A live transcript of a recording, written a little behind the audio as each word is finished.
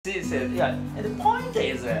Yeah, and the point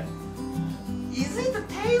is it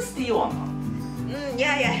tasty or not?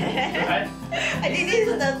 Yeah. Right? I think this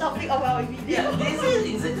is the topic of our video. Yeah,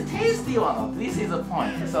 is it tasty or not? This is the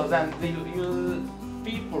point. So then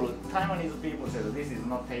people, Taiwanese people say that this is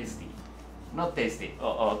not tasty. Not tasty.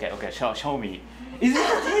 Oh, okay. Show me. Is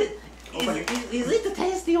it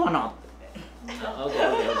tasty or not?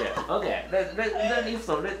 Okay. Then if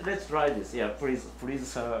so, let's try this. Yeah, please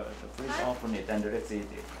open it and let's eat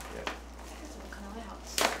it. Yeah.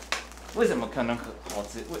 为什么可能好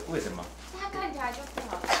吃？为什么？它看起来就不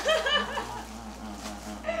好吃。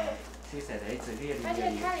She said it's really. 而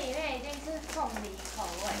且它里面一定是凤梨口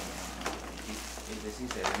味。She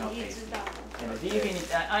said not tasty. 我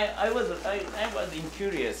Definitely, I was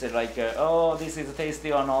curious like oh this is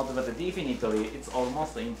tasty or not, but definitely it's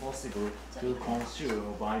almost impossible to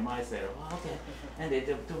consume by myself. Okay, and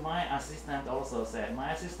to my assistant also said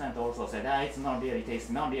it's not really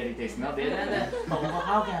tasty, not really. And then,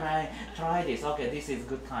 how can I try this? Okay, this is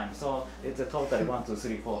good time. So it's a total 1, 2,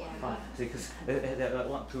 3, 4, 5, 6,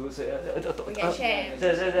 1, 2, 3. We can share.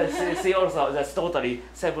 See also that's totally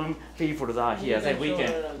 7 people are here. So we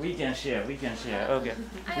can share. Okay. We can share. Okay.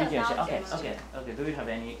 Do you have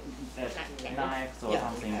any knives or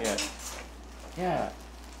something? Yeah.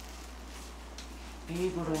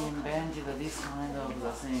 People invented this kind of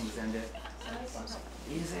things, and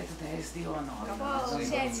is it tasty or not? 搞不好现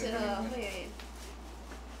在吃了会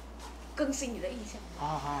更新你的印象。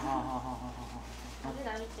好。就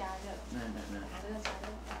拿去加热。拿这个加热。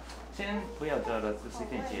先不要加热，随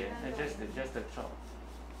便切。Just chop.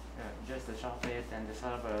 Just chop it and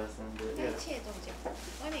serve us and. 那切中间，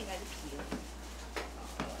外面应该是皮了。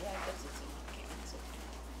要一个纸巾给它做。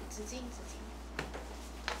纸巾。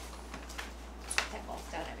太薄，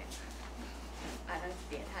在那边。啊，那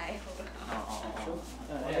别太厚了。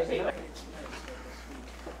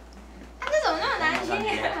这怎么那么难切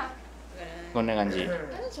啊？こんな感じ。它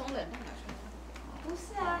是从冷冻拿出来的。不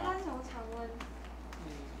是啊，它是从常温。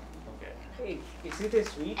Hey, is it a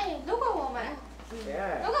sweet? 如果我们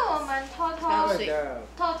Yeah. 偷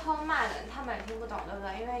偷骂人，他们也听不懂，对不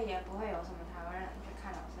对？因为也不会有什么台湾人去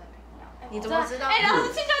看老师的频道。你怎么知道？老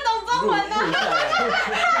师听得懂中文呢。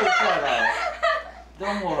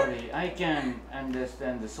Don't worry, I can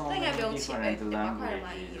understand so many different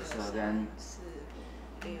languages. So then.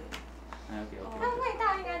 Okay. 它味道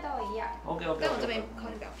应该都一样。Okay. 跟我这边靠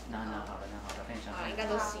近表皮。那好了，分享。应该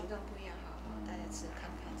都是形状不一样，好，大家吃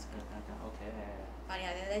看看。OK。啊，你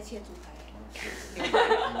还在切猪排。Okay.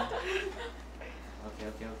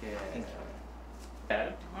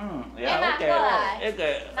 Yeah,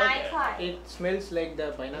 okay. It smells like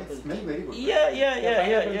the pineapple. It smells very good. Yeah.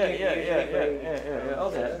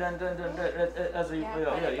 Okay. Then as we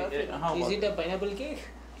how Is it a pineapple cake?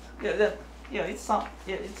 Yeah. It smells.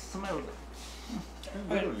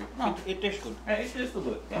 Very good. It tastes good. It tastes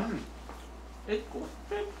good. Yeah. It's good.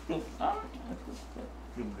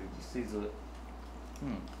 This is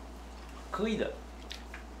可以的。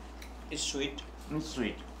It's sweet. It's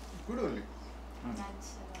sweet. Good only. 难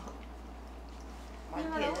吃了。你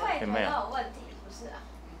们的味觉都有问题，不是啊？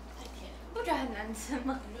不觉得很难吃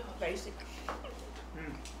吗 Basic.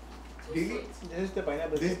 Really? This is the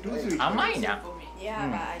pineapple This is cake. too right? sweet.甘いな。 Yeah,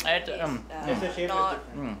 but I think Just the it's shape not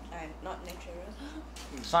is not natural.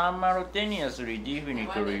 Simultaneously,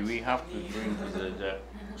 definitely, we have to drink the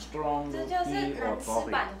strong 这就是 tea or 难吃 coffee.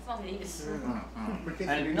 版的凤梨酥。 But it's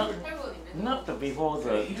And really not good. before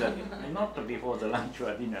the lunch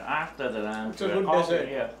or dinner. After the lunch, It's a good coffee, dessert.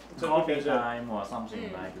 yeah, It's a good coffee dessert. time or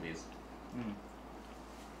something like this.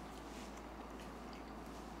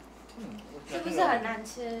 是不是很难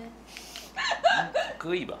吃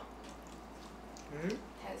可以吧？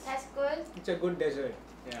 ？That's good. It's a good dessert.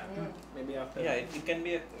 Yeah. Maybe after. Yeah, it can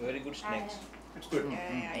be a very good snack. It's good.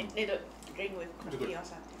 Yeah. I need to drink with coffee or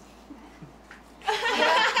something.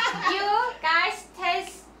 You guys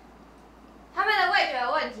taste. 他们的味觉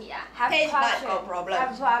有问题啊。Taste bud got problem.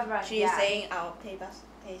 Have problem. She's saying our taste bud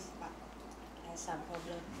has some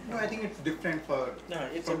problem. No, I think it's different for No,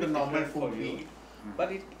 it's a from the bit normal different for food we you. eat.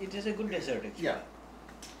 But it is a good dessert actually. Yeah.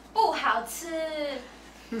 不好吃。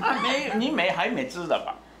你还没吃的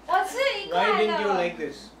吧？我吃一 Why 块 didn't you 的。 like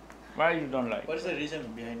this? Why you don't like? What is the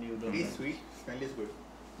reason behind you don't It is like? sweet. Smell is good.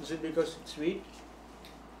 Is it because it's sweet?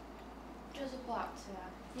 就是不好吃啊！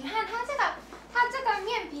你看它这个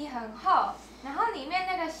面皮很厚，然后里面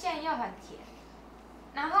那个馅又很甜，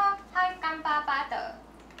然后它干巴巴的。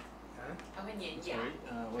 Sorry,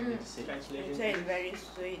 what did you say? Translation. So it's very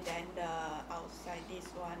sweet and the outside this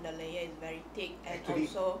one the layer is very thick and Actually-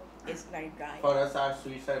 also it's very dry. For us, our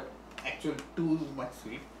sweets are actual too much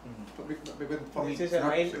sweet. Because for me, This it's is a not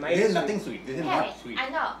mild- sweet. mild This is sweet. nothing sweet. This is Hey, not sweet. I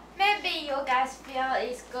know. Maybe you guys feel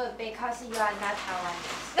it's good because you are not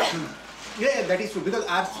Taiwanese. Yeah, that is true. Because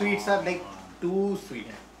our sweets are like too sweet.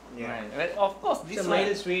 Yeah. Right. Well, of course, It's this a one.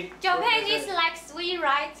 mild sweet. Japanese like sweet,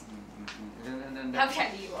 right? Mm. 他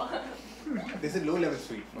骗你我。 This is low level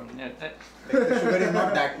sweet. Yeah, Like the sugar is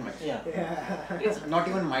not that much. Yeah. It's not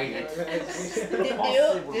even mild. Did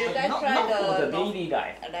you guys not, try not for the the daily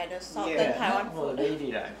life. like the salted Yeah. Taiwan Not for the food?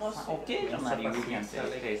 daily life. More sweet. Occasionally you can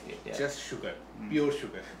taste it. Yeah. Just sugar. Mm. Pure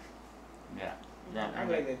sugar. Yeah. Yeah. Not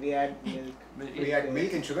like that. We add milk. We add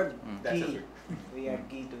milk and sugar. That's a Ghee. sweet. We add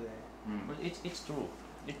ghee to that. But it's true.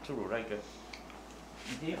 It's true. Like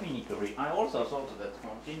definitely, I also thought that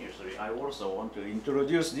continuously. I also want to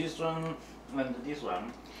introduce this one and this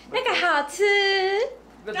one. 那个好吃。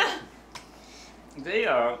 But they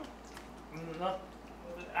are not.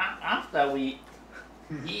 After we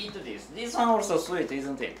eat this, this one also sweet,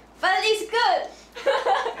 isn't it? But it's good.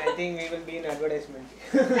 I think we will be in advertisement.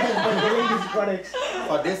 For selling these products.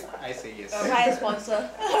 For this, I say yes. Prize sponsor.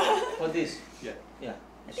 For this. Yeah. Yeah.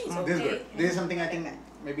 I think it's This is okay. good. This is something I think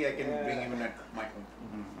maybe I can bring even at my home.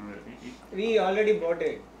 We already bought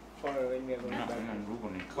it for when we are going back. 如果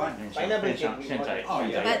你 Pineapple cake 现在 Oh,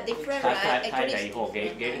 yeah. But different, 开 right? 开 Actually, 了以后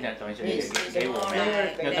给那同学 Yes, 给我 more 们。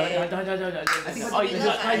 right. 对 Then 哦，已经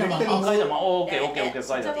开了吗？哦，开了吗？哦，OK，开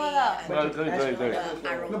了。怎么了？可以。 the No,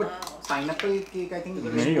 aroma. but pineapple cake, I think.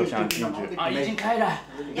 没有想进去啊，已经开了。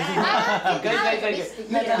 Yeah. 可以。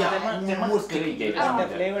那怎么可以给他们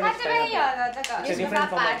The 的？ flavor 它 is 这边有 pineapple. 的这个， It's a 就是把 different 它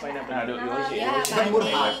form 拔 of 起来， pineapple. 啊，有一些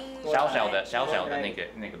Yeah, 小的那个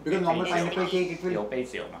Because normal pineapple cake, it 有 will, 杯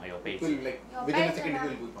子有吗？有杯 it 子， will like within a second it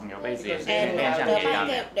will go. 有杯子也是 And 面向 the 给他们。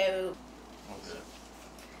 pancake, they will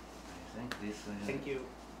I think this. Thank you.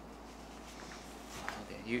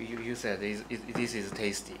 Okay, you said this is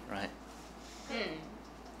tasty, right?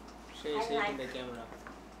 Say it in the camera.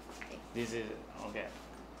 This is okay.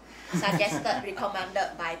 suggested,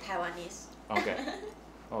 recommended by Taiwanese. Okay.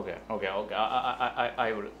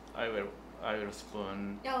 I will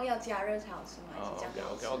spoon. 要加热才好吃吗？还是这样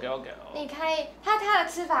就好吃 Okay. 你可以，它的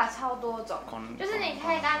吃法超多种，con- 就是你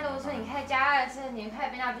可以单独吃，你可以加热吃，你可以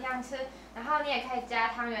冰到冰箱吃，然后你也可以加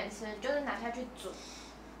汤圆吃，就是拿下去煮。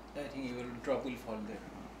 I think you will drop will fall there.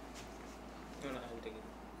 No, I'll take it.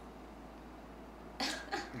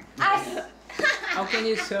 啊， How can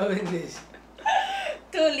you serve in this?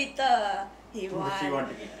 Too little. He Too much you want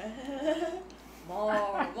to eat. more.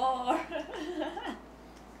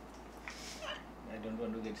 I don't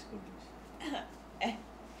want to get scoldings.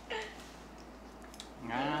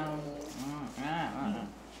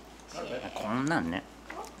 こんなんね。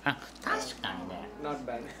あ、確かにね。 Not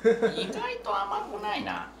bad. 意外と甘くない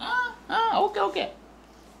な。OK。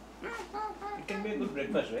 It can be a good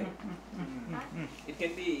breakfast, right? It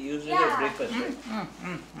can be used as Yeah. a breakfast, right?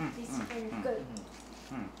 This is very good.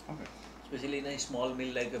 Especially in a small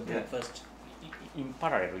meal like a breakfast. In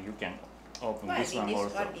parallel, you can open But I this think one this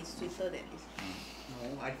also. one is sweeter than this.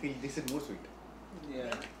 No, I feel this is more sweet.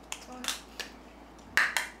 Yeah.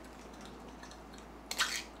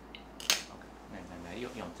 OK，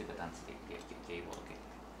用这个单词给我给。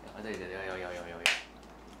对，有。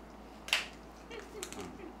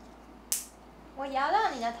我摇到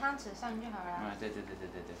你的汤匙上就好了。对。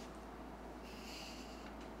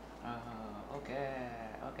OK。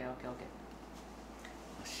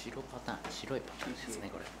白パターン、白いパターンですね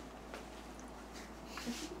これ。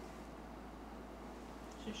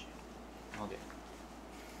谢谢。 OK。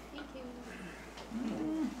 Thank you.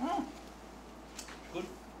 Good.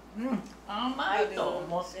 甘いと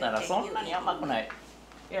思ったらそんなに甘くない。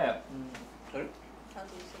Yeah. Sorry? How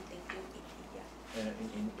do you say thank you in India?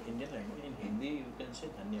 In Indian language, in Hindi, you can say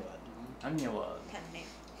dhanyavad. धन्यवाद.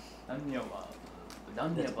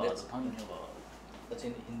 That's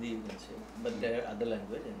in Hindi you can say. But there are other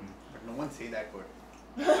language. But no one say that word.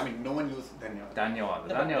 I mean, no one use dhanyavad.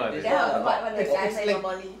 धन्यवाद. It's Yeah, what the It's- guy it's say like-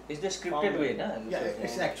 normally. It's the scripted way, na? Yeah,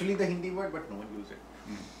 it's actually the Hindi word, but no one use it.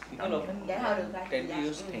 People often Then how do you guys tend to react?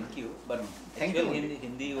 use thank you, but Thank actual you only.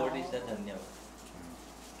 Hindi word is the dhanyavad.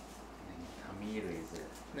 Tamil is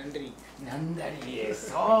Nandri. Nandari is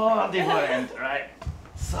so different, right?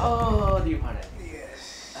 So different.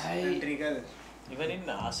 Yes. I- Nandri girl. Even in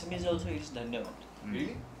Assamese also it is dhanyavad.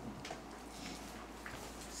 Really?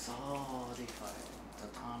 So different. The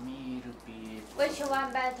Tamil people. Which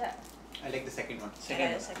one better? I like the second one.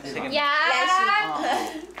 Second, second second, one. Yeah.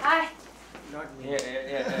 Less Not me.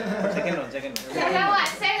 Yeah. second one, second one.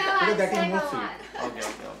 Second one. Because that is Second more one. Okay.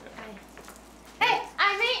 Hey, I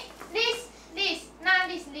mean this, not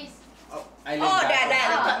this. Oh, I like Oh, that. that,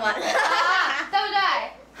 the third one. 啊，对不对？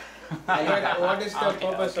 What is the Okay,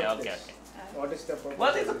 purpose okay, of okay, this? okay. What is the purpose?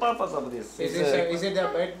 What is the purpose of this? Is it a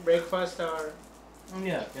breakfast or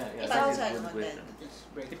Yeah. It's That is outside good content. question. it's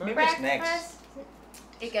breakfast? Maybe Breakfast. snacks.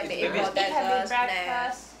 It can be Maybe It important can be snacks,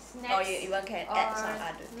 breakfast, snacks, or you even can add some or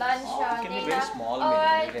other things. lunch Or or it can be dinner. very small Or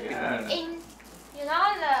menu. Happy meal. in you know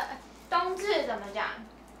the 冬至怎么讲？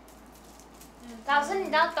老师，你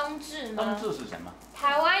知道冬至吗？冬至是什么？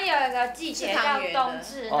台湾有一个季节叫冬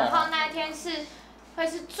至，吃汤圆的然后那一天是会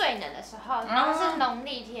是最冷的时候，然后是农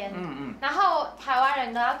历天，然后台湾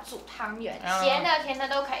人都要煮汤圆，咸的甜的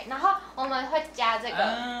都可以，然后我们会加这个。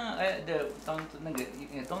那个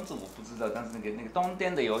冬至我不知道，但是那个冬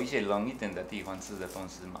天的有一些冷一点的地方吃的东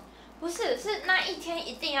西嘛。不是，是那一天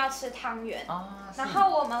一定要吃汤圆，啊，然后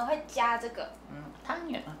我们会加这个。汤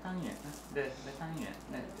圆啊，汤圆，对，汤圆，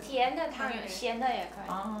甜的汤圆，咸的也可以。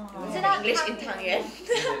哦，你知道 English in 汤圆。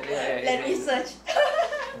Let me search.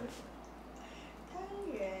 汤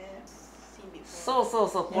圆。そう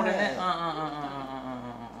これね。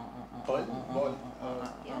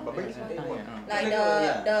Like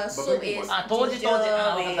the soup is 当時 ginger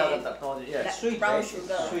わ with かった当時 like Sweet, brown right?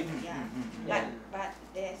 sugar. Sweet. Yeah. Like but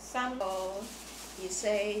there's some he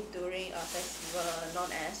say during a festival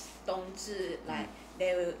known as 冬至 like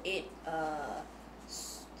they will eat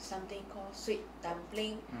something called sweet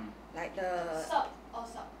dumpling like the Salt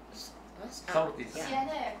also. Salt is- yeah. 咸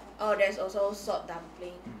的也可以。 Oh, there's also salt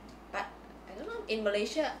dumpling. But I don't know, in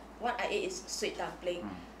Malaysia, what I eat is sweet dumpling.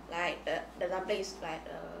 Like the dumpling is like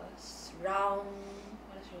round,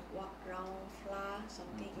 round flour,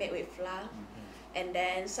 something made with flour. And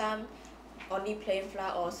then some only plain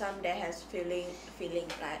flour or some that has filling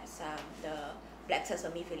like some the black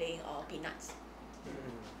sesame filling or peanuts.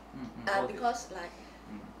 Because like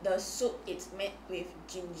the soup is made with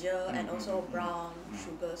ginger and also brown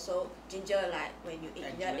sugar. So ginger, like when you eat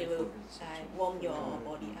ginger, it will like warm your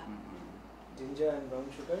body up. Ginger and brown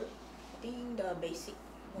sugar. I think the basic,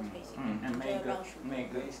 most basic. And Ginger, brown sugar.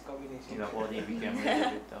 make Nice combination. the body become a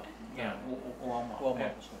little bit warm up. Warm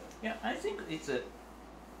up. Yeah, I think it's a.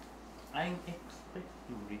 I expect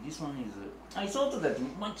this one is. I thought that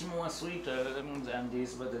much more sweeter than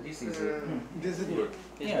this, but this is. This is good.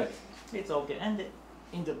 Yeah, it's okay. And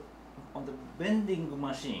on the vending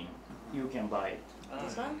machine, you can buy it.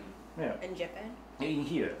 This one? Yeah, In Japan? in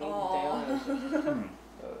here. Oh.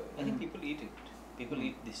 I think people eat it. People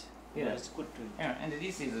eat this. Yeah. It's good to eat. Yeah, and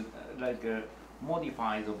this is like a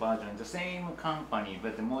modified version, the same company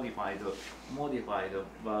but modified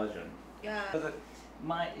version. Yeah. But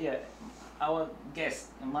my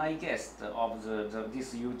guest of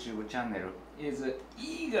this YouTube channel is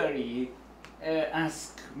eagerly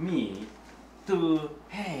ask me to,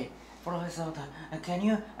 hey, Professor, can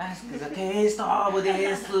you ask the taste of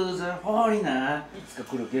this to the foreigner? いつか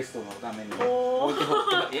来るゲストのために置いてお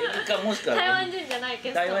くかもしくは台湾人じゃないゲ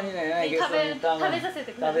スト。台湾人じゃないゲストに食べさせ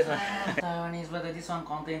てください。Taiwanese, but this one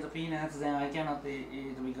contains peanuts, then I cannot eat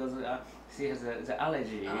it because she has the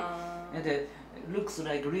allergy. And it looks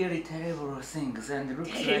like really terrible things and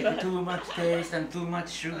looks like too much taste and too much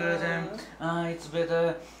sugar. Then it's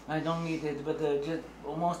better I don't eat it. But just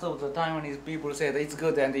most of the Taiwanese people say that it's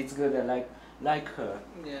good and it's good like her.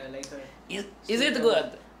 Yeah, like her. Is it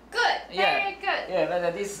good? Good, Yeah. very good. Yeah,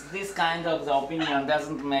 but this kind of the opinion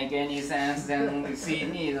doesn't make any sense. Then she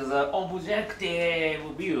needs the objective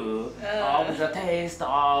view of the taste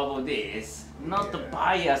of this, not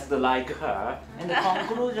biased like her. And the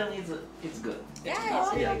conclusion is it's good. Yeah,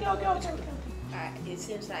 Okay. it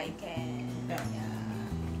seems like it can. Yeah.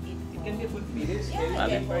 Yeah. It can be a good meal. It is Yeah,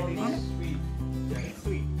 healthy yeah. for this.